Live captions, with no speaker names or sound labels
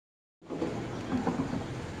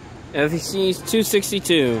FEC's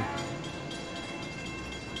 262.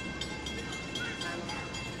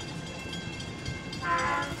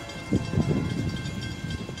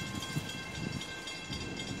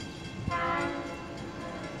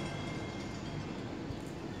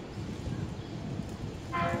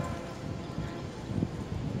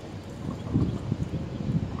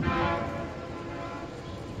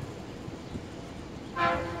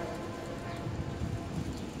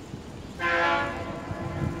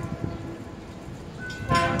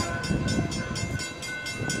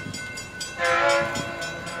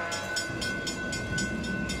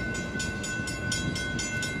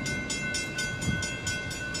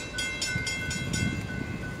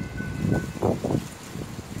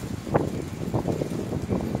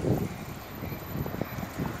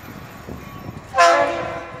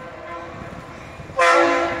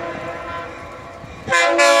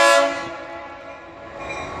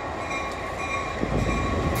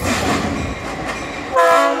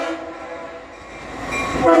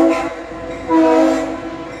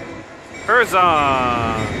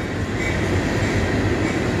 HERZOG.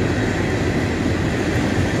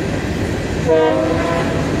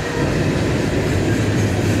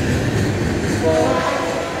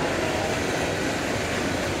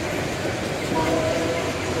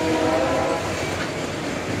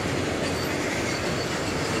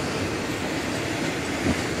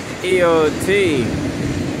 EOT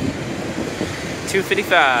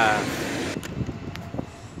 255.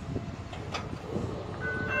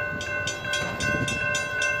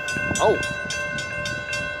 Oh.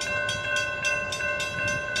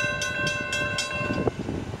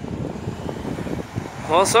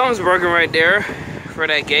 Well, something's broken right there for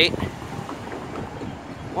that gate.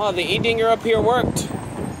 Well, the E-dinger up here worked.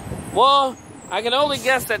 Well, I can only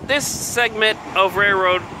guess that this segment of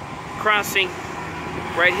railroad crossing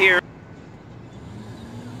right here.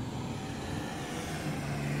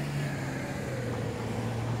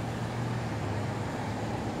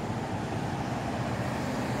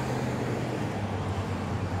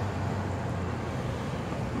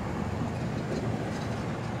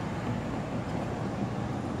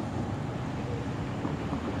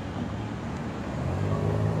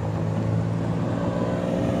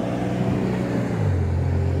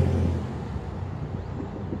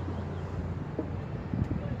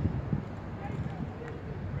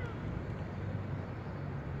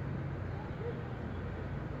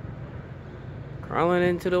 Crawling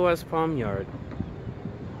into the West Palm Yard.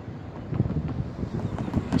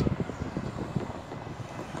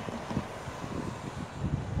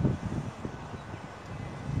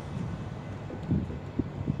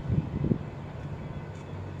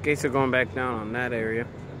 Gates are going back down on that area.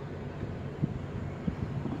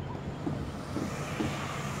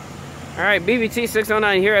 Alright, BBT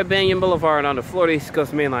 609 here at Banyan Boulevard on the Florida East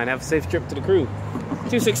Coast Main Line. Have a safe trip to the crew.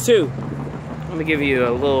 262. Let me give you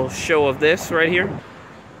a little show of this right here.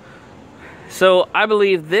 So I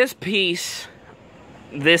believe this piece,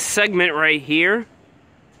 this segment right here,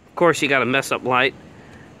 of course you got a mess up light.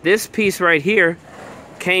 This piece right here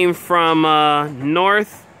came from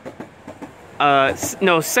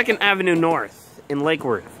 2nd Avenue North in Lake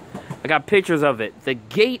Worth. I got pictures of it. The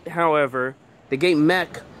gate, however, the gate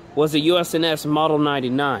mech was a USNS Model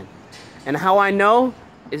 99. And how I know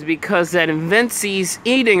is because that Invency's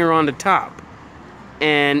E-dinger on the top.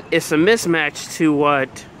 And it's a mismatch to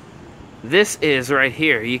what this is right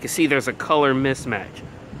here. You can see there's a color mismatch.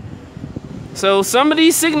 So some of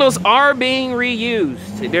these signals are being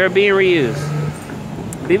reused. They're being reused.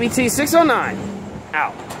 BBT 609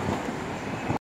 out.